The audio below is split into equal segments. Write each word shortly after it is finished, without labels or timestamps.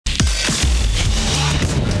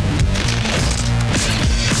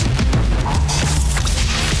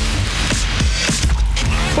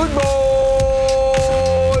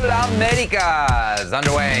Americas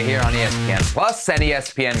underway here on ESPN Plus and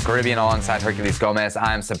ESPN Caribbean alongside Hercules Gomez.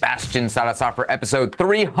 I'm Sebastian Salazar for episode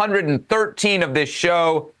 313 of this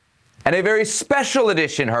show and a very special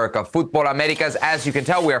edition, Herc, of Futbol Americas. As you can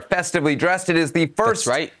tell, we are festively dressed. It is the first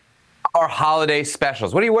of our holiday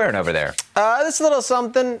specials. What are you wearing over there? This little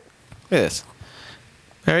something. Look at this.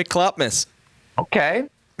 Merry Kloppmas. Okay.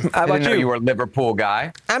 How about I didn't know you were a Liverpool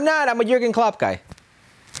guy. I'm not. I'm a Jurgen Klopp guy.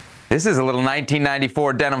 This is a little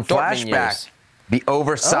 1994 denim Dortmund flashback. years. The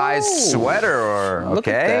oversized sweater, or Look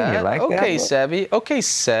at okay, that. you like okay, that? Sebby. Okay,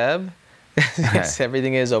 Seb. Yes,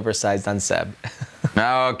 everything is oversized on Seb.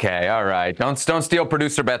 Okay, all right. Don't steal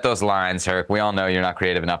producer Beto's lines, Herc. We all know you're not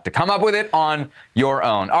creative enough to come up with it on your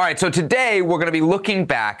own. All right, so today we're going to be looking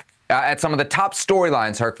back at some of the top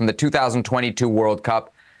storylines, Herc, from the 2022 World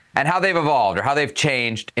Cup and how they've evolved or how they've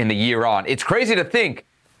changed in the year on. It's crazy to think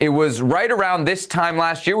it was right around this time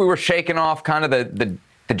last year we were shaking off kind of the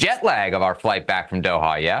jet lag of our flight back from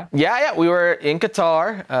Doha, yeah? Yeah. We were in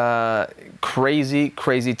Qatar.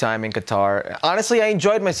 Crazy time in Qatar. Honestly, I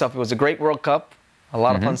enjoyed myself. It was a great World Cup. A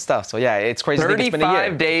lot of fun stuff. So, yeah, it's crazy to think it's been a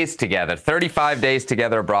year. 35 days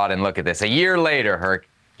together abroad, and look at this. A year later, Herc,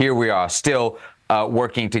 here we are still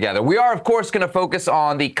working together. We are, of course, going to focus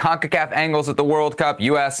on the CONCACAF angles at the World Cup,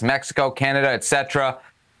 U.S., Mexico, Canada, etc.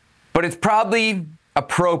 But it's probably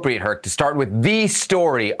appropriate, Herc, to start with the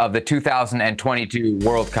story of the 2022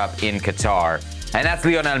 World Cup in Qatar. And that's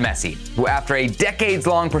Lionel Messi, who after a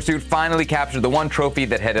decades-long pursuit finally captured the one trophy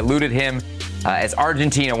that had eluded him as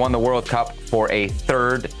Argentina won the World Cup for a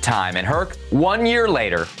third time. And Herc, 1 year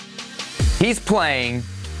later, he's playing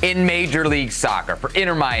in Major League Soccer for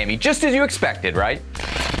Inter Miami, just as you expected, right?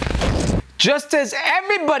 Just as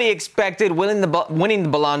everybody expected, winning the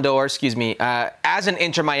Ballon d'Or, as an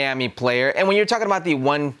Inter Miami player. And when you're talking about the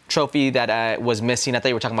one trophy that was missing, I thought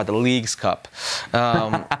you were talking about the Leagues Cup.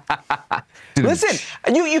 Listen,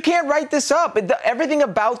 you can't write this up. Everything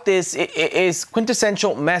about this is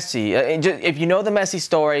quintessential Messi. If you know the Messi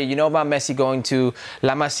story, you know about Messi going to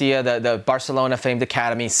La Masia, the Barcelona famed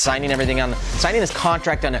academy, signing his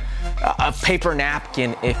contract on a paper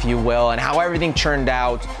napkin, if you will, and how everything turned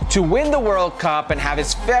out to win the World Cup and have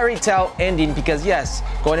his fairy tale ending, because yes,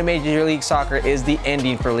 going to Major League Soccer is the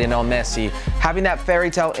ending for Lionel Messi. Having that fairy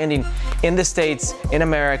tale ending in the States, in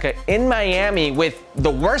America, in Miami with the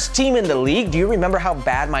worst team in the league. Do you remember how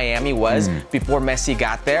bad Miami was before Messi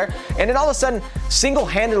got there? And then all of a sudden,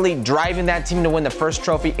 single-handedly driving that team to win the first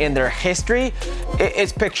trophy in their history.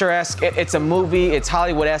 It's picturesque. It's a movie. It's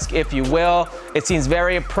Hollywood-esque, if you will. It seems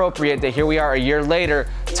very appropriate that here we are a year later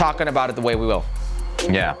talking about it the way we will.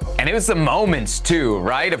 Yeah, and it was the moments too,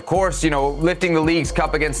 right? Of course, lifting the Leagues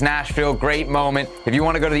Cup against Nashville, great moment. If you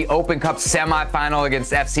want to go to the Open Cup semifinal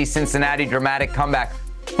against FC Cincinnati, dramatic comeback.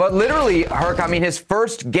 But literally, Herc, his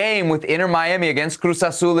first game with Inter Miami against Cruz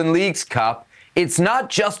Azul in Leagues Cup, it's not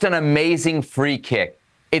just an amazing free kick.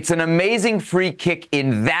 It's an amazing free kick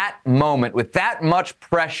in that moment with that much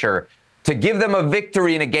pressure to give them a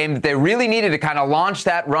victory in a game that they really needed to kind of launch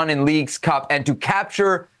that run in Leagues Cup and to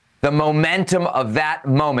capture the momentum of that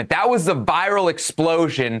moment. That was the viral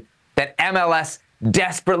explosion that MLS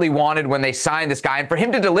desperately wanted when they signed this guy. And for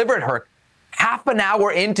him to deliver it, Herc, half an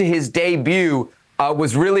hour into his debut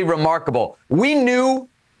was really remarkable. We knew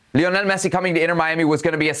Lionel Messi coming to Inter Miami was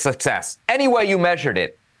going to be a success, any way you measured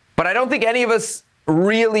it. But I don't think any of us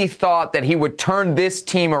really thought that he would turn this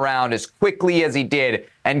team around as quickly as he did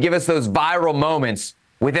and give us those viral moments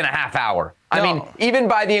within a half hour. No. Even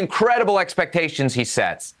by the incredible expectations he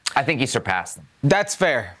sets, I think he surpassed them. That's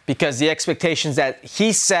fair, because the expectations that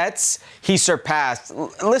he sets, he surpassed.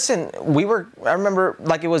 Listen, I remember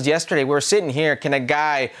like it was yesterday, we were sitting here, can a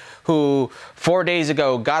guy who 4 days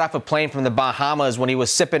ago got off a plane from the Bahamas when he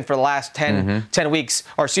was sipping for the last 10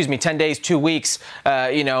 days, 2 weeks,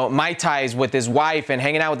 Mai Tais with his wife and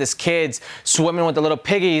hanging out with his kids, swimming with the little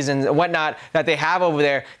piggies and whatnot that they have over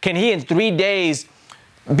there, can he in 3 days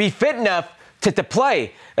be fit enough to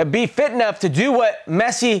play, be fit enough to do what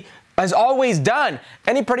Messi has always done?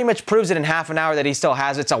 And he pretty much proves it in half an hour that he still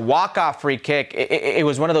has. It's a walk-off free kick. It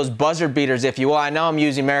was one of those buzzer beaters, if you will. I know I'm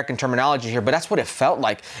using American terminology here, but that's what it felt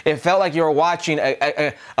like. It felt like you were watching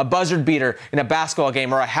a buzzer beater in a basketball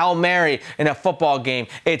game or a Hail Mary in a football game.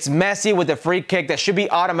 It's Messi with a free kick that should be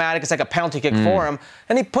automatic. It's like a penalty kick for him.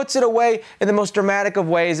 And he puts it away in the most dramatic of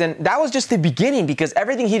ways. And that was just the beginning, because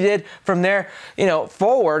everything he did from there,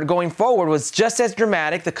 going forward was just as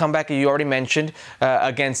dramatic. The comeback you already mentioned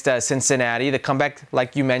against Cincinnati, the comeback,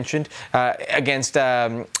 like you mentioned, against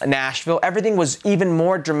Nashville. Everything was even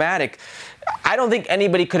more dramatic. I don't think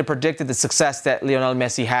anybody could have predicted the success that Lionel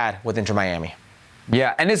Messi had with Inter Miami.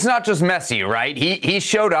 Yeah, and it's not just Messi, right? He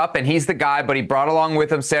showed up, and he's the guy, but he brought along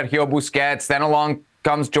with him Sergio Busquets. Then along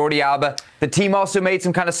comes Jordi Alba. The team also made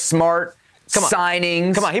some kind of smart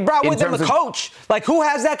signings. Come on, he brought with him a coach. Like, who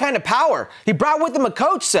has that kind of power? He brought with him a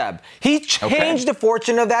coach, Seb. He changed the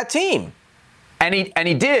fortune of that team. And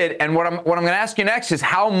he did. And what I'm going to ask you next is,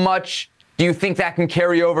 how much do you think that can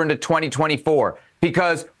carry over into 2024?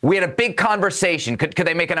 Because we had a big conversation. Could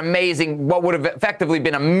they make an amazing, what would have effectively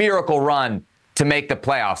been a miracle run to make the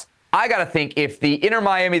playoffs? I got to think, if the Inter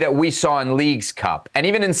Miami that we saw in Leagues Cup, and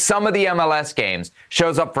even in some of the MLS games,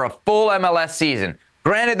 shows up for a full MLS season,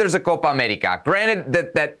 granted there's a Copa America, granted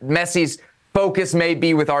that Messi's focus may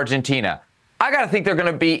be with Argentina, I got to think they're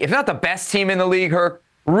going to be, if not the best team in the league, Herc,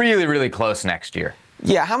 really, really close next year.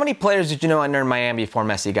 Yeah, how many players did you know under Miami before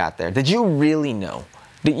Messi got there? Did you really know?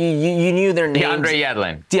 You knew their names.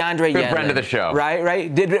 DeAndre Yedlin. Good friend of the show.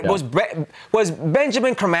 Right. Was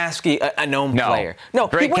Benjamin Kramaski a known player? No.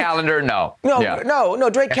 Drake Callender, no. No.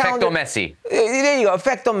 Drake Callender. Efecto Messi. There you go.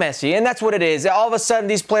 Efecto Messi. And that's what it is. All of a sudden,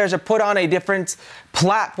 these players are put on a different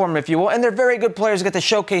platform, if you will, and they're very good players who get to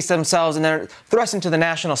showcase themselves, and they're thrust into the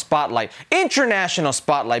national spotlight, international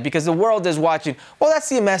spotlight, because the world is watching. Well, that's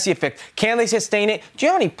the Messi effect. Can they sustain it? Do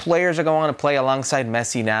you know how many players are going to play alongside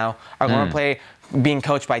Messi now? Are going to play being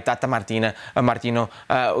coached by Tata Martino.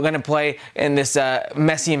 We're going to play in this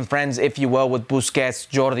Messi and friends, if you will, with Busquets,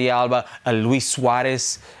 Jordi Alba, Luis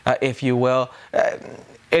Suarez, if you will.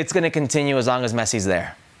 It's going to continue as long as Messi's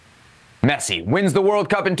there. Messi wins the World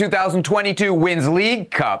Cup in 2022, wins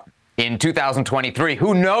League Cup in 2023.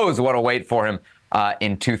 Who knows what'll wait for him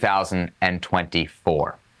in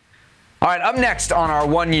 2024. All right, up next on our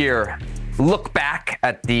one-year look back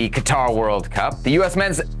at the Qatar World Cup, the U.S.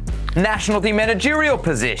 men's national team managerial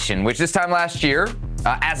position, which this time last year,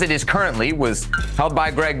 as it is currently, was held by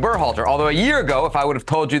Greg Berhalter. Although a year ago, if I would have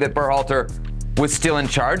told you that Berhalter was still in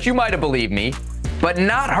charge, you might have believed me. But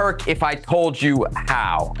not, Herc, if I told you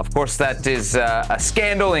how. Of course, that is a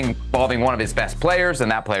scandal involving one of his best players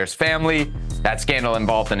and that player's family. That scandal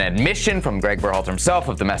involved an admission from Greg Berhalter himself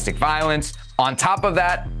of domestic violence. On top of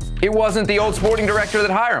that, it wasn't the old sporting director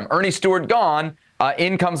that hired him. Ernie Stewart gone.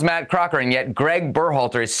 In comes Matt Crocker, and yet Greg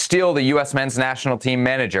Berhalter is still the U.S. men's national team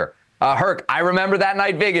manager. Herc, I remember that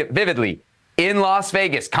night vividly. In Las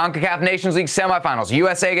Vegas, CONCACAF Nations League semifinals,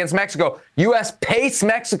 USA against Mexico. U.S. paced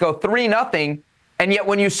Mexico 3-0. And yet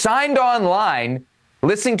when you signed online,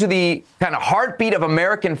 listening to the kind of heartbeat of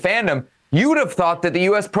American fandom, you would have thought that the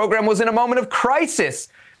U.S. program was in a moment of crisis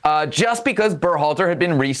just because Berhalter had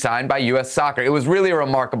been re-signed by U.S. Soccer. It was really a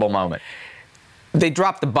remarkable moment. They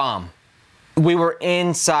dropped the bomb. We were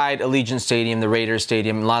inside Allegiant Stadium, the Raiders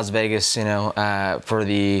Stadium in Las Vegas, for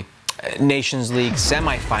the Nations League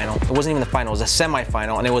semifinal. It wasn't even the final, it was a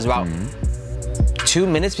semifinal, and it was about 2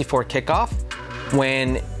 minutes before kickoff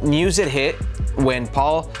when news had hit, when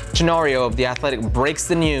Paul Tenorio of The Athletic breaks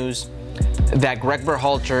the news that Greg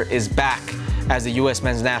Berhalter is back as the U.S.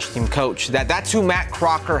 men's national team coach. That's who Matt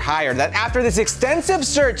Crocker hired. That after this extensive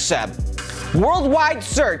search, Seb, worldwide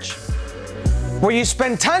search, where you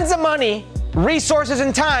spend tons of money, resources,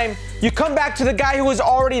 and time, you come back to the guy who was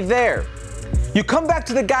already there. You come back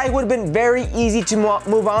to the guy who would have been very easy to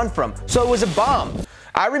move on from. So it was a bomb.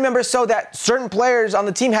 I remember so that certain players on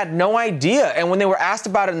the team had no idea. And when they were asked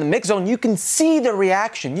about it in the mix zone, you can see the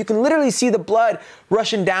reaction. You can literally see the blood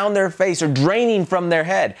rushing down their face or draining from their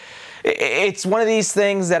head. It's one of these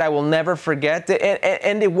things that I will never forget.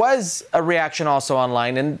 And it was a reaction also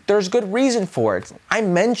online, and there's good reason for it. I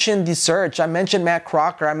mentioned the search. I mentioned Matt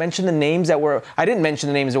Crocker. I mentioned the names that were, I didn't mention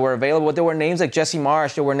the names that were available, but there were names like Jesse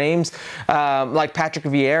Marsh. There were names like Patrick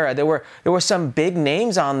Vieira. There were some big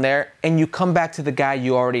names on there, and you come back to the guy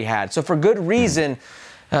you already had. So for good reason,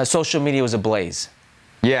 social media was ablaze.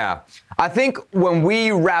 Yeah. I think when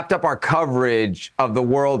we wrapped up our coverage of the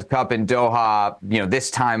World Cup in Doha,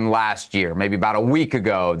 this time last year, maybe about a week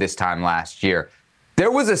ago this time last year,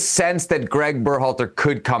 there was a sense that Greg Berhalter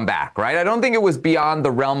could come back, right? I don't think it was beyond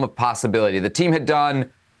the realm of possibility. The team had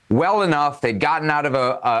done well enough. They'd gotten out of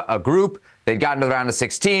a group. They'd gotten to the round of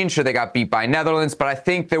 16. Sure, they got beat by Netherlands, but I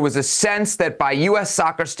think there was a sense that by U.S.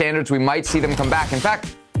 soccer standards, we might see them come back. In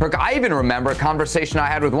fact, I even remember a conversation I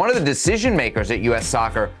had with one of the decision makers at U.S.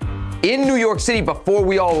 Soccer in New York City before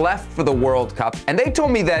we all left for the World Cup, and they told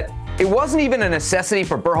me that it wasn't even a necessity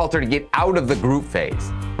for Berhalter to get out of the group phase,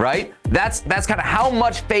 right? That's kind of how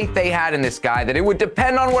much faith they had in this guy, that it would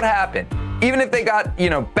depend on what happened. Even if they got,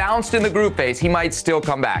 bounced in the group phase, he might still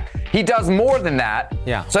come back. He does more than that.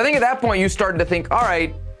 Yeah. So I think at that point you started to think, all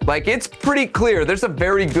right, it's pretty clear there's a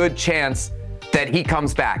very good chance that he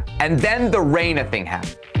comes back. And then the Reyna thing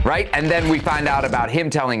happened, right? And then we find out about him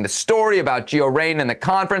telling the story about Gio Reyna in the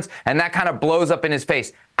conference, and that kind of blows up in his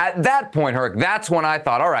face. At that point, Herc, that's when I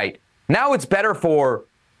thought, all right, now it's better for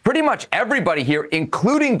pretty much everybody here,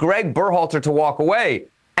 including Greg Berhalter, to walk away.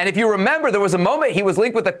 And if you remember, there was a moment he was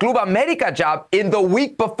linked with the Club America job in the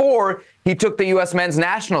week before he took the U.S. men's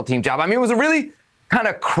national team job. I mean, it was a really kind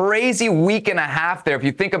of crazy week and a half there if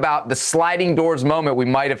you think about the sliding doors moment we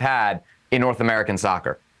might have had in North American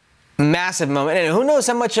soccer. Massive moment. And who knows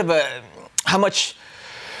how much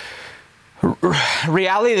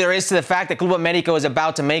reality there is to the fact that Club America was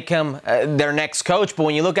about to make him their next coach. But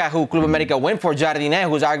when you look at who Club America went for, Jardinet,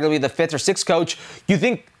 who's arguably the 5th or 6th coach, you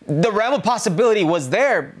think the realm of possibility was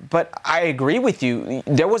there. But I agree with you.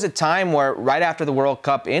 There was a time where right after the World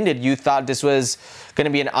Cup ended, you thought this was going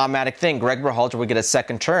to be an automatic thing. Greg Berhalter would get a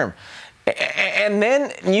second term. And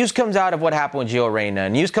then news comes out of what happened with Gio Reyna.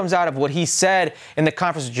 News comes out of what he said in the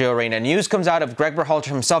conference with Gio Reyna. News comes out of Greg Berhalter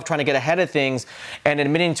himself trying to get ahead of things and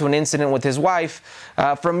admitting to an incident with his wife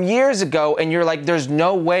from years ago. And you're like, there's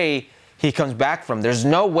no way he comes back from. There's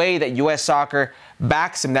no way that U.S. Soccer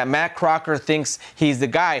backs him, that Matt Crocker thinks he's the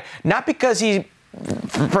guy. Not because he,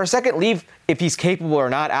 for a second, leave if he's capable or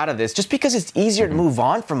not out of this, just because it's easier to move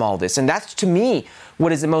on from all this. And that's, to me,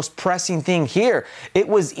 what is the most pressing thing here. It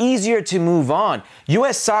was easier to move on.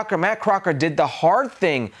 U.S. Soccer, Matt Crocker did the hard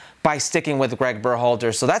thing by sticking with Greg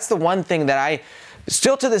Berhalter. So that's the one thing that I,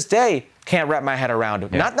 still to this day, can't wrap my head around.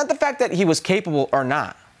 Yeah. Not the fact that he was capable or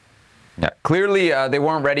not. Yeah, clearly, they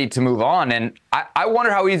weren't ready to move on. And I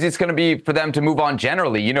wonder how easy it's going to be for them to move on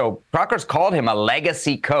generally. You know, Crocker's called him a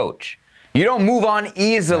legacy coach. You don't move on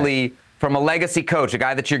easily from a legacy coach, a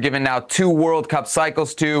guy that you're giving now 2 World Cup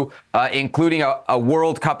cycles to, including a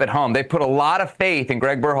World Cup at home. They put a lot of faith in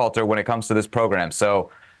Greg Berhalter when it comes to this program.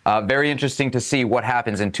 So very interesting to see what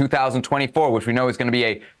happens in 2024, which we know is going to be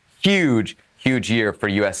a huge, huge year for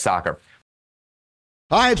U.S. soccer.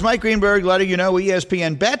 Hi, it's Mike Greenberg letting you know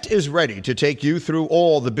ESPN Bet is ready to take you through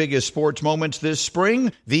all the biggest sports moments this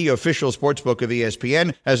spring. The official sportsbook of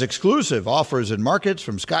ESPN has exclusive offers and markets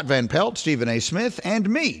from Scott Van Pelt, Stephen A. Smith, and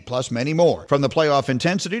me, plus many more. From the playoff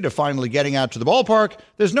intensity to finally getting out to the ballpark,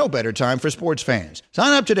 there's no better time for sports fans.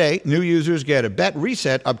 Sign up today. New users get a bet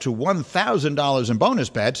reset up to $1,000 in bonus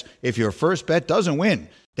bets if your first bet doesn't win.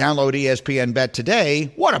 Download ESPN Bet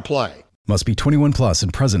today. What a play. Must be 21 plus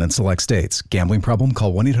and present in select states. Gambling problem?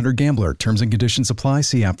 Call 1-800-GAMBLER. Terms and conditions apply.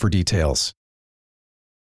 See app for details.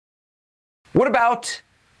 What about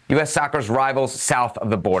U.S. soccer's rivals south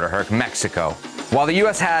of the border, Herc, Mexico? While the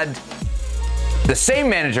U.S. had the same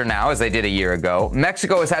manager now as they did a year ago,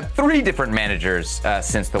 Mexico has had 3 different managers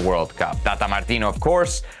since the World Cup. Tata Martino, of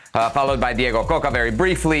course, followed by Diego Coca very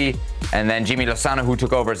briefly, and then Jimmy Lozano, who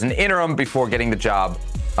took over as an interim before getting the job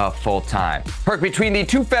full-time. Herc, between the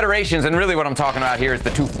 2 federations, and really what I'm talking about here is the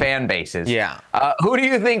 2 fan bases. Yeah. Who do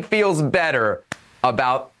you think feels better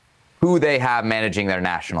about who they have managing their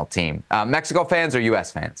national team? Mexico fans or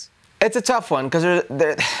U.S. fans? It's a tough one because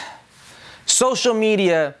social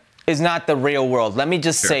media is not the real world. Let me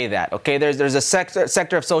just say that, okay? There's a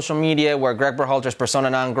sector of social media where Greg Berhalter is persona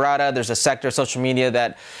non grata. There's a sector of social media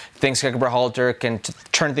that thinks Greg Berhalter can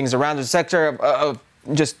turn things around. There's a sector of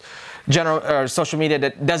just general social media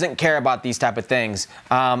that doesn't care about these type of things.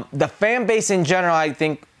 The fan base in general, I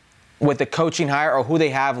think, with the coaching hire or who they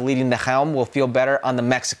have leading the helm will feel better on the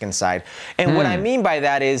Mexican side. And what I mean by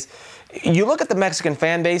that is, you look at the Mexican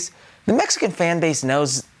fan base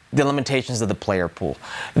knows the limitations of the player pool.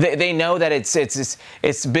 They know that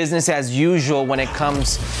it's business as usual when it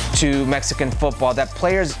comes to Mexican football, that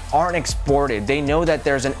players aren't exported. They know that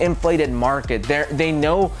there's an inflated market. They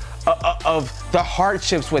know of the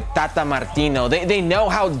hardships with Tata Martino. They know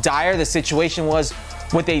how dire the situation was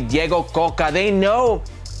with a Diego Coca. They know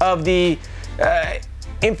of the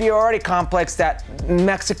inferiority complex that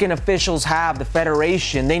Mexican officials have, the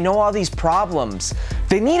federation. They know all these problems.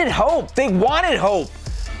 They needed hope. They wanted hope.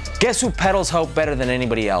 Guess who peddles hope better than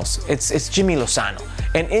anybody else? It's Jimmy Lozano.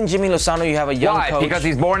 And in Jimmy Lozano, you have a young coach. Why? Because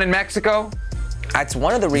he's born in Mexico? That's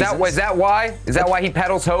one of the reasons. Is that why? Is that why he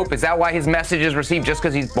peddles hope? Is that why his message is received just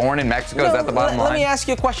because he's born in Mexico? Is that the bottom line? Let me ask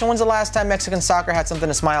you a question. When's the last time Mexican soccer had something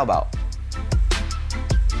to smile about?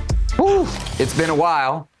 Whew. It's been a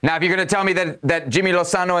while. Now, if you're going to tell me that Jimmy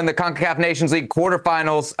Lozano in the CONCACAF Nations League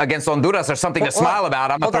quarterfinals against Honduras are something to smile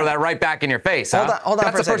about, I'm going to throw that right back in your face. Hold on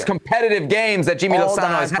That's the first competitive games that Jimmy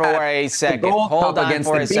Lozano has had. Hold on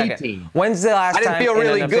for a second. When's the last time I didn't feel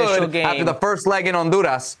really good game, after the first leg in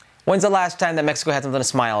Honduras. When's the last time that Mexico had something to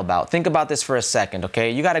smile about? Think about this for a second,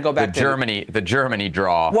 okay? You got to go back to the Germany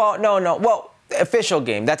draw. Well, no. Well, official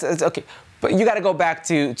game. That's okay. But you got to go back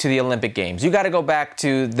to the Olympic Games. You got to go back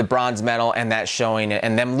to the bronze medal and that showing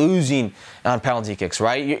and them losing on penalty kicks,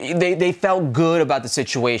 right? They felt good about the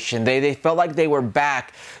situation. They felt like they were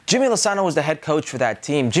back. Jimmy Lozano was the head coach for that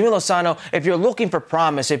team. Jimmy Lozano, if you're looking for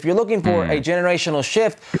promise, if you're looking for a generational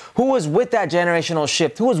shift, who was with that generational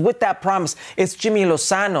shift? Who was with that promise? It's Jimmy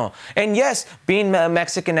Lozano. And yes, being a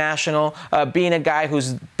Mexican national, being a guy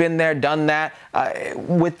who's been there, done that,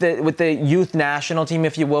 with the youth national team,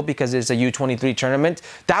 if you will, because it's a U23 tournament,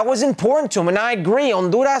 that was important to him. And I agree,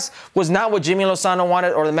 Honduras was not what Jimmy Lozano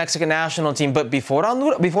wanted, or the Mexican national team. But before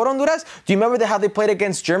Honduras, do you remember how they played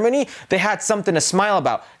against Germany? They had something to smile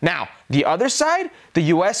about. Now, the other side, the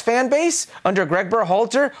U.S. fan base under Greg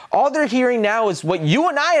Berhalter, all they're hearing now is what you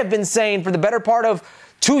and I have been saying for the better part of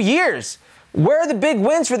 2 years. Where are the big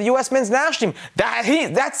wins for the U.S. men's national team?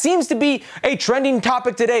 That seems to be a trending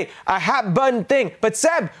topic today, a hot button thing. But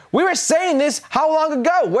Seb, we were saying this how long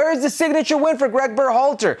ago? Where is the signature win for Greg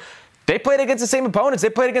Berhalter? They played against the same opponents. They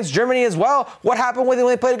played against Germany as well. What happened with it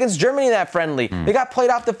when they played against Germany in that friendly? They got played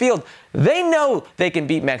off the field. They know they can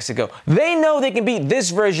beat Mexico. They know they can beat this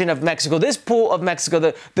version of Mexico, this pool of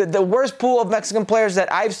Mexico, the worst pool of Mexican players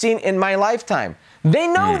that I've seen in my lifetime. They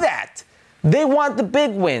know that. They want the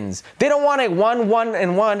big wins. They don't want a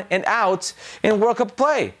 1-1 and out in World Cup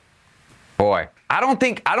play. Boy, I don't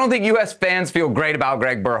think U.S. fans feel great about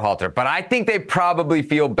Greg Berhalter, but I think they probably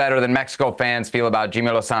feel better than Mexico fans feel about Jimmy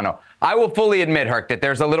Lozano. I will fully admit, Herc, that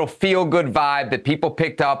there's a little feel-good vibe that people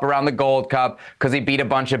picked up around the Gold Cup because he beat a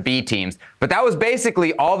bunch of B teams. But that was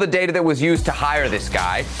basically all the data that was used to hire this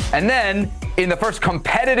guy. And then in the first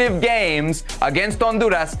competitive games against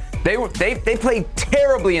Honduras, they played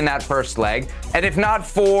terribly in that first leg. And if not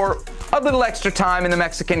for a little extra time in the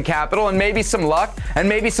Mexican capital and maybe some luck and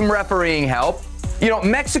maybe some refereeing help, you know,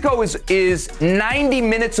 Mexico is 90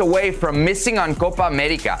 minutes away from missing on Copa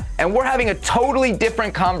America, and we're having a totally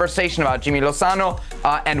different conversation about Jimmy Lozano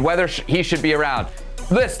and whether he should be around.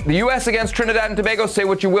 Listen, the U.S. against Trinidad and Tobago, say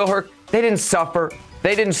what you will, Herc, they didn't suffer.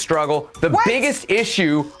 They didn't struggle. The biggest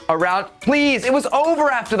issue around, please, it was over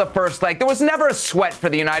after the first leg. There was never a sweat for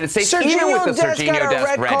the United States, even with the Serginho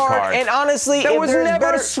Dest red card. And honestly, there was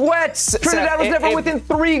never a sweat. Trinidad was never within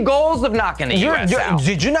 3 goals of knocking the U.S. out.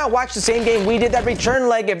 Did you not watch the same game we did? That return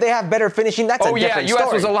leg, if they have better finishing, that's a different story.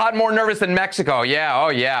 U.S. was a lot more nervous than Mexico.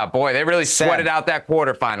 Yeah, boy, they really sweated out that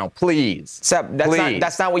quarterfinal. Please. Seb,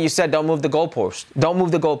 that's not what you said. Don't move the goalpost. Don't move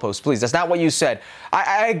the goalpost, please. That's not what you said.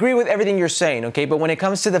 I agree with everything you're saying, okay? But when it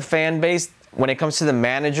comes to the fan base, when it comes to the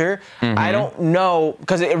manager, I don't know,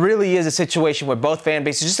 because it really is a situation where both fan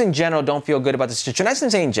bases, just in general, don't feel good about the situation. I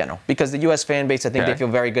shouldn't say in general, because the U.S. fan base, I think they feel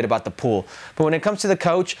very good about the pool. But when it comes to the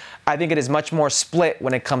coach, I think it is much more split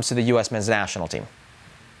when it comes to the U.S. men's national team.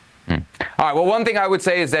 All right, well, one thing I would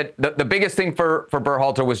say is that the biggest thing for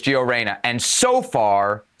Berhalter was Gio Reyna. And so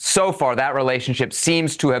far, that relationship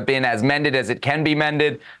seems to have been as mended as it can be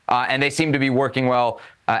mended, and they seem to be working well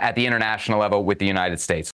at the international level with the United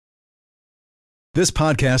States. This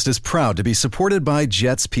podcast is proud to be supported by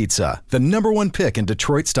Jets Pizza, the #1 pick in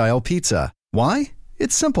Detroit-style pizza. Why?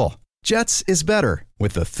 It's simple. Jets is better.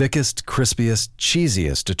 With the thickest, crispiest,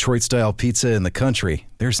 cheesiest Detroit-style pizza in the country,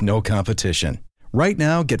 there's no competition. Right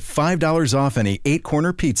now, get $5 off any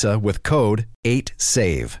 8-corner pizza with code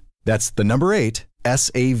 8SAVE. That's the number 8,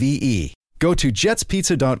 S-A-V-E. Go to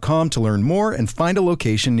jetspizza.com to learn more and find a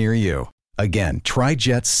location near you. Again, try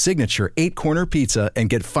Jet's signature 8-corner pizza and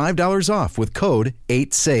get $5 off with code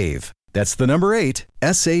 8SAVE. That's the number 8,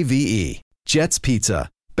 S-A-V-E. Jet's Pizza.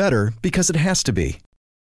 Better because it has to be.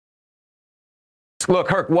 Look,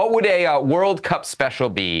 Herc, what would a World Cup special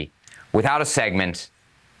be without a segment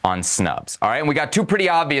on snubs? All right, and we got 2 pretty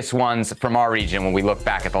obvious ones from our region when we look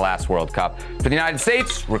back at the last World Cup. For the United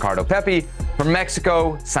States, Ricardo Pepi. For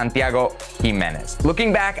Mexico, Santiago Jimenez.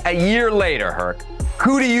 Looking back a year later, Herc,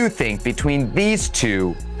 who do you think between these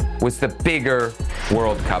two was the bigger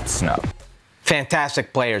World Cup snub?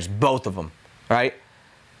 Fantastic players, both of them, right?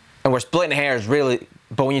 And we're splitting hairs, really.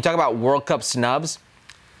 But when you talk about World Cup snubs,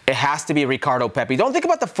 it has to be Ricardo Pepi. Don't think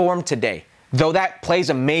about the form today, though that plays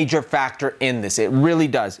a major factor in this. It really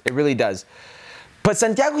does. It really does. But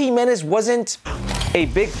Santiago Jimenez wasn't a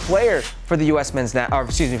big player for the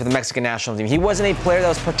for the Mexican national team. He wasn't a player that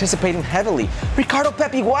was participating heavily. Ricardo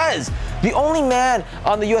Pepi was. The only man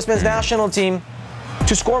on the U.S. men's national team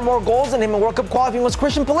to score more goals than him in World Cup qualifying was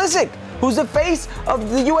Christian Pulisic, who's the face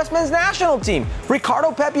of the U.S. men's national team.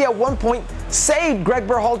 Ricardo Pepi at one point saved Greg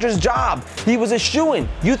Berhalter's job. He was a shoo-in.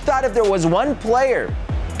 You thought if there was one player,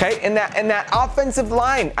 okay, in that offensive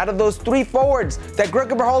line, out of those 3 forwards that Greg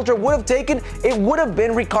Berhalter would have taken, it would have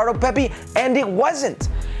been Ricardo Pepi, and it wasn't.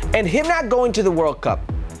 And him not going to the World Cup,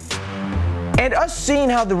 and us seeing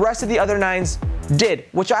how the rest of the other nines did,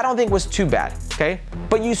 which I don't think was too bad, okay?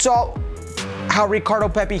 But you saw how Ricardo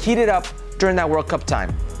Pepi heated up during that World Cup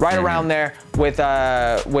time, right around there with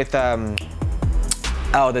the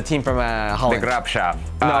team from Holland. The Grapschaft.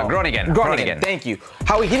 No, Groningen. Thank you.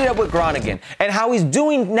 How he heated up with Groningen, and how he's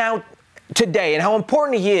doing now today, and how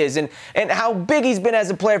important he is, and how big he's been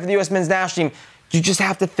as a player for the U.S. men's national team. You just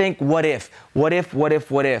have to think, what if?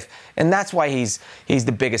 And that's why he's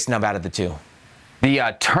the biggest snub out of the two.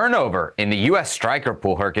 The turnover in the U.S. striker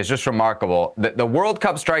pool, Herc, is just remarkable. The World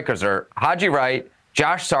Cup strikers are Haji Wright,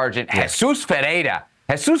 Josh Sargent, Jesus Ferreira.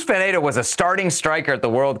 Jesus Ferreira was a starting striker at the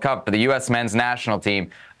World Cup for the U.S. men's national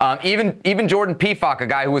team. Even Jordan Pefok, a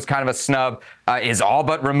guy who was kind of a snub, is all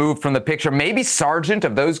but removed from the picture. Maybe Sargent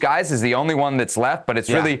of those guys is the only one that's left, but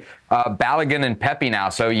it's really Balogun and Pepi now.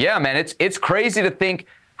 So, yeah, man, it's crazy to think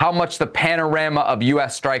how much the panorama of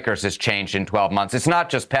U.S. strikers has changed in 12 months. It's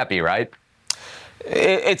not just Pepi, right?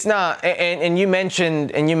 It's not, and you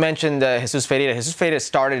mentioned Jesus Ferreira. Jesus Ferreira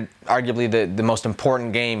started arguably the most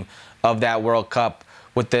important game of that World Cup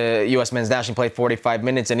with the U.S. men's national. Played 45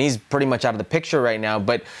 minutes, and he's pretty much out of the picture right now.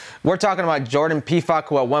 But we're talking about Jordan Pefok,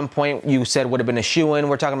 who at one point you said would have been a shoo-in.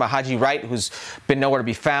 We're talking about Haji Wright, who's been nowhere to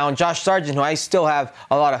be found. Josh Sargent, who I still have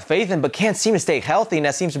a lot of faith in, but can't seem to stay healthy, and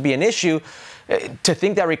that seems to be an issue. To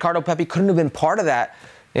think that Ricardo Pepi couldn't have been part of that.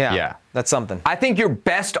 Yeah, that's something. I think your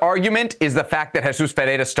best argument is the fact that Jesus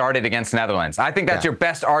Ferreira started against Netherlands. I think that's your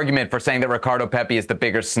best argument for saying that Ricardo Pepi is the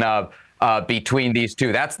bigger snub between these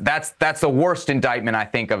two. That's the worst indictment, I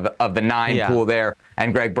think, of the nine pool there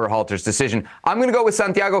and Greg Berhalter's decision. I'm going to go with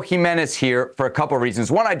Santiago Jimenez here for a couple of reasons.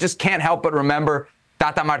 One, I just can't help but remember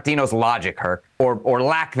Tata Martino's logic, Herc, or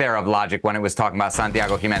lack thereof logic when it was talking about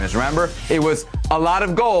Santiago Jimenez. Remember, it was a lot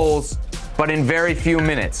of goals, but in very few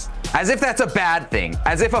minutes. As if that's a bad thing.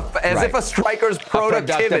 As if a striker's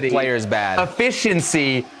productivity, player's bad.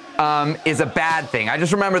 Efficiency is a bad thing. I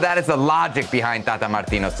just remember that as the logic behind Tata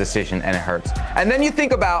Martino's decision, and it hurts. And then you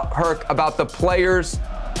think about, Herc, about the players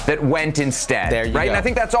that went instead, right? And I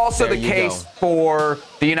think that's also the case for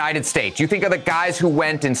the United States. You think of the guys who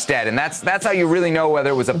went instead, and that's how you really know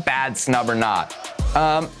whether it was a bad snub or not.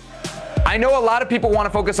 I know a lot of people want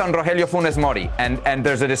to focus on Rogelio Funes Mori, and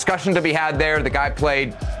there's a discussion to be had there. The guy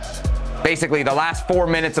played basically the last 4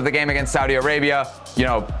 minutes of the game against Saudi Arabia. You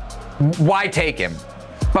know, why take him?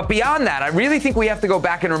 But beyond that, I really think we have to go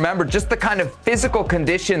back and remember just the kind of physical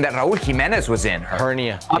condition that Raul Jimenez was in.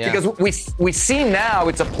 Hernia. Because we see now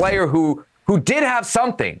it's a player who did have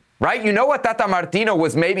something, right? You know what Tata Martino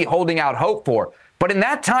was maybe holding out hope for. But in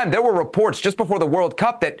that time, there were reports just before the World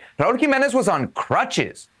Cup that Raul Jimenez was on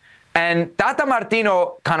crutches. And Tata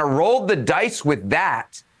Martino kind of rolled the dice with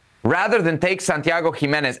that rather than take Santiago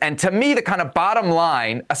Jimenez. And to me, the kind of bottom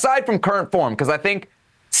line, aside from current form, because I think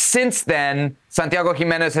since then, Santiago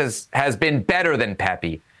Jimenez has been better than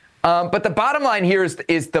Pepi. But the bottom line here is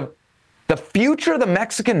the future of the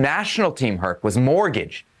Mexican national team, Herc, was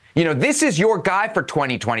mortgaged. You know, this is your guy for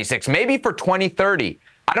 2026, maybe for 2030.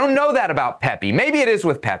 I don't know that about Pepi. Maybe it is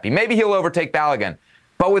with Pepi. Maybe he'll overtake Balogun.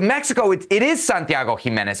 But with Mexico, it is Santiago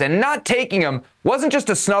Jimenez, and not taking him wasn't just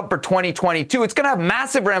a snub for 2022. It's going to have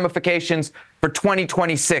massive ramifications for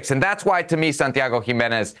 2026, and that's why, to me, Santiago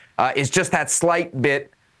Jimenez is just that slight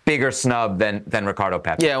bit bigger snub than Ricardo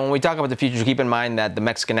Pepi. Yeah, when we talk about the future, keep in mind that the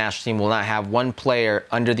Mexican national team will not have one player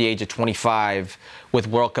under the age of 25 with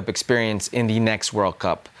World Cup experience in the next World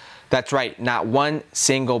Cup. That's right, not one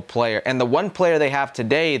single player. And the one player they have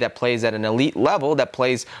today that plays at an elite level, that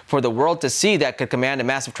plays for the world to see, that could command a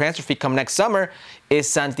massive transfer fee come next summer, is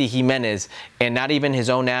Santi Jimenez. And not even his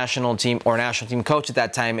own national team or national team coach at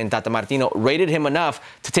that time in Tata Martino rated him enough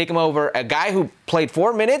to take him over a guy who played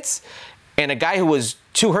 4 minutes and a guy who was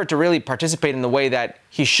too hurt to really participate in the way that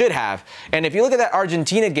he should have. And if you look at that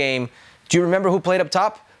Argentina game, do you remember who played up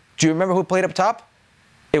top?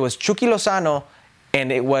 It was Chucky Lozano, and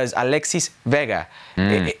it was Alexis Vega.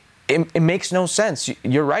 It makes no sense.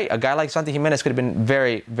 You're right. A guy like Santi Jimenez could have been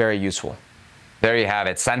very, very useful. There you have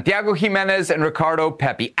it. Santiago Jimenez and Ricardo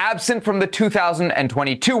Pepi, absent from the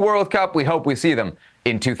 2022 World Cup. We hope we see them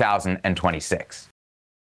in 2026.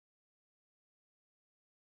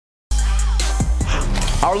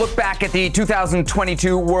 Our look back at the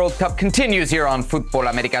 2022 World Cup continues here on Futbol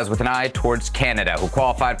Americas with an eye towards Canada, who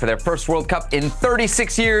qualified for their first World Cup in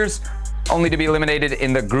 36 years, only to be eliminated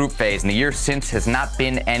in the group phase. And the year since has not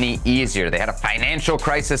been any easier. They had a financial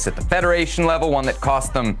crisis at the federation level, one that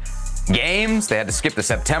cost them games. They had to skip the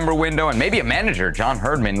September window, and maybe a manager, John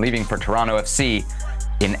Herdman, leaving for Toronto FC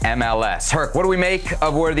in MLS. Herc, what do we make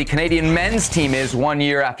of where the Canadian men's team is 1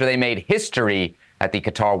 year after they made history at the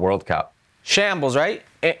Qatar World Cup? Shambles, right?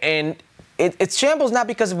 And it's shambles not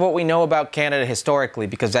because of what we know about Canada historically,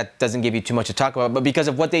 because that doesn't give you too much to talk about, but because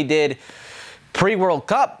of what they did pre-World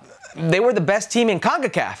Cup. They were the best team in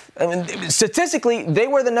CONCACAF. I mean, statistically, they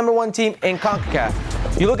were the number one team in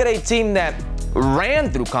CONCACAF. You look at a team that ran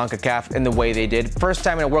through CONCACAF in the way they did. First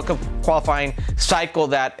time in a World Cup qualifying cycle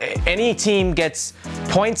that any team gets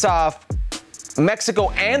points off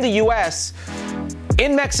Mexico and the U.S.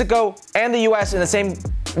 in Mexico and the U.S. in the same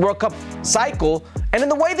World Cup cycle. And in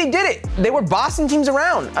the way they did it, they were bossing teams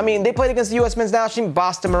around. I mean, they played against the U.S. men's national team,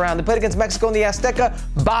 bossed them around. They played against Mexico in the Azteca,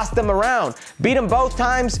 bossed them around. Beat them both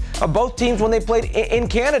times, both teams when they played in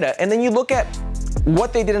Canada. And then you look at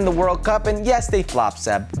what they did in the World Cup, and yes, they flopped,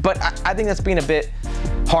 Seb, but I think that's being a bit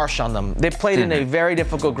harsh on them. They played in a very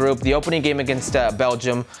difficult group. The opening game against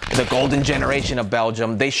Belgium, the golden generation of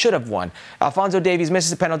Belgium, they should have won. Alphonso Davies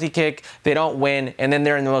misses a penalty kick. They don't win, and then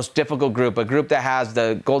they're in the most difficult group, a group that has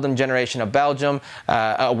the golden generation of Belgium,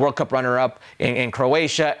 a World Cup runner-up in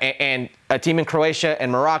Croatia, and a team in Croatia and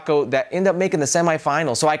Morocco that end up making the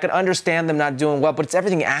semifinals. So I could understand them not doing well, but it's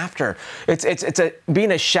everything after. It's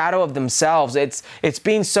being a shadow of themselves. It's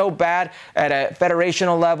being so bad at a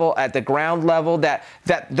federational level, at the ground level, that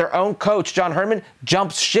their own coach, John Herman,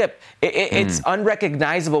 jumps ship. It's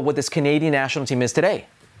unrecognizable what this Canadian national team is today.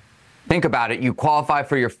 Think about it. You qualify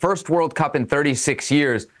for your first World Cup in 36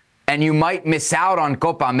 years, and you might miss out on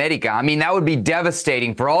Copa America. I mean, that would be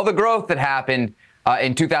devastating for all the growth that happened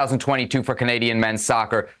in 2022 for Canadian men's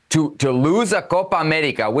soccer. To lose a Copa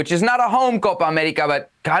America, which is not a home Copa America,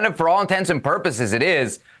 but kind of for all intents and purposes it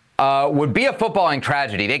is, would be a footballing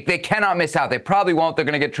tragedy. They cannot miss out. They probably won't. They're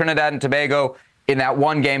going to get Trinidad and Tobago in that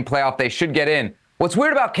one-game playoff. They should get in. What's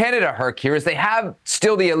weird about Canada, Herc, here is they have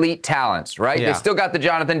still the elite talents, right? Yeah. They still got the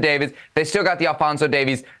Jonathan Davids. They still got the Alphonso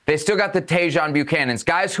Davies. They still got the Tejan Buchanans,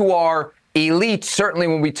 guys who are elite, certainly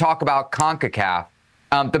when we talk about CONCACAF.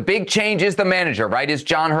 The big change is the manager, right? Is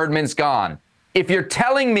John Herdman's gone. If you're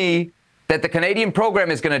telling me that the Canadian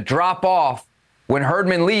program is going to drop off when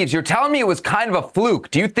Herdman leaves, you're telling me it was kind of a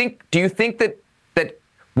fluke. Do you think that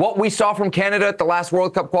what we saw from Canada at the last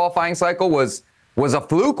World Cup qualifying cycle was a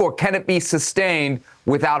fluke, or can it be sustained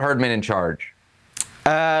without Herdman in charge?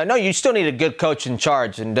 No, you still need a good coach in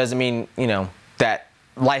charge, and doesn't mean, that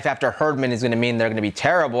life after Herdman is going to mean they're going to be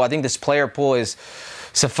terrible. I think this player pool is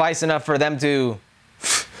suffice for them to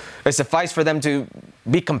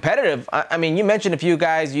be competitive. I mean, you mentioned a few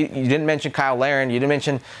guys. You didn't mention Kyle Larin. You didn't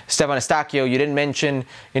mention Stefan Eustáquio. You didn't mention,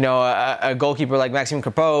 a goalkeeper like Maxime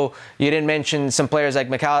Crepeau. You didn't mention some players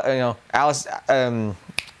like Alice.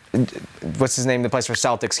 What's his name? The plays for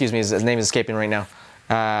Celtic. Excuse me. His name is escaping right now.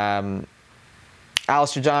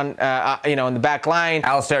 Alistair John, in the back line.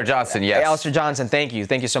 Alistair Johnson, yes. Alistair Johnson, thank you.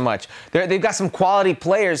 Thank you so much. They've got some quality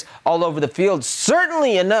players all over the field.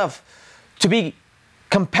 Certainly enough to be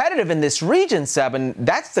competitive in this region, Seb, and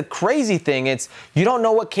that's the crazy thing. It's you don't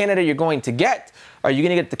know what Canada you're going to get. Are you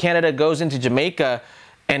going to get the Canada goes into Jamaica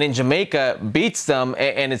and in Jamaica beats them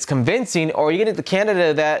and it's convincing, or are you going to get the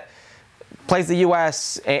Canada that plays the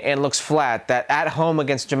U.S. and looks flat, that at home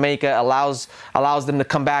against Jamaica allows them to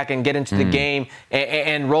come back and get into the game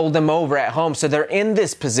and roll them over at home. So they're in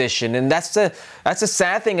this position, and that's the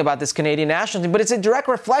sad thing about this Canadian national team. But it's a direct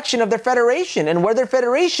reflection of their federation and where their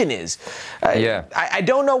federation is. I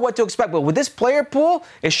don't know what to expect, but with this player pool,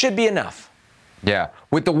 it should be enough. Yeah.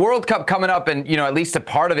 With the World Cup coming up and, at least a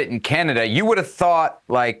part of it in Canada, you would have thought,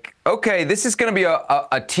 okay, this is going to be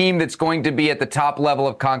a team that's going to be at the top level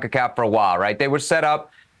of CONCACAF for a while, right? They were set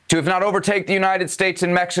up to, if not overtake the United States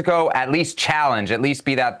and Mexico, at least challenge, at least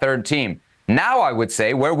be that third team. Now, I would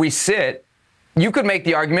say, where we sit, you could make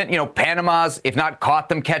the argument, Panama's, if not caught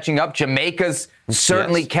them catching up, Jamaica's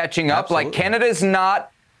certainly catching up. Absolutely. Canada's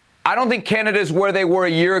not. I don't think Canada's where they were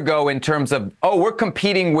a year ago in terms of, we're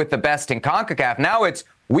competing with the best in CONCACAF. Now it's,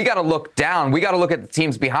 we got to look down. We got to look at the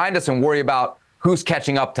teams behind us and worry about who's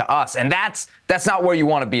catching up to us. And that's not where you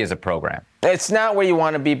want to be as a program. It's not where you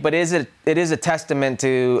want to be, but it is a testament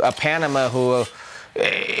to a Panama who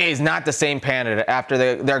is not the same Canada.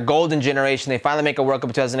 After their golden generation, they finally make a World Cup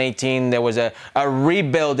in 2018. There was a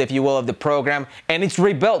rebuild, if you will, of the program, and it's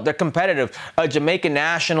rebuilt. They're competitive. A Jamaican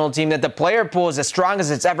national team that the player pool is as strong as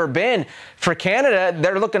it's ever been. For Canada,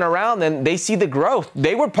 they're looking around and they see the growth.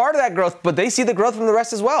 They were part of that growth, but they see the growth from the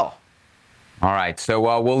rest as well. All right, so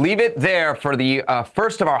we'll leave it there for the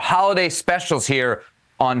first of our holiday specials here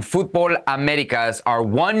on Futbol Americas, our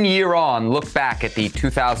 1 year on look back at the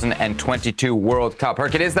 2022 World Cup.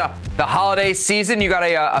 Herc, it is the holiday season. You got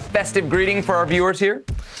a festive greeting for our viewers here?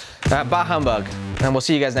 Bah humbug. And we'll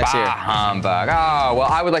see you guys next year. Humbug. Oh, well,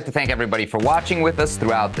 I would like to thank everybody for watching with us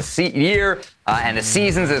throughout the year and the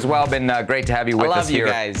seasons as well. Been great to have you with us here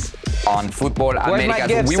guys. on Futbol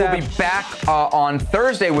Americas. We will be back on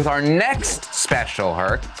Thursday with our next special,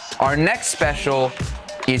 Herc. Our next special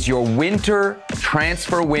is your winter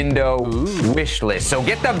transfer window wish list. So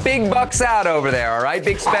get the big bucks out over there, all right,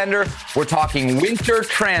 big spender? We're talking winter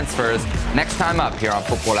transfers next time up here on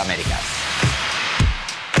Futbol Americas.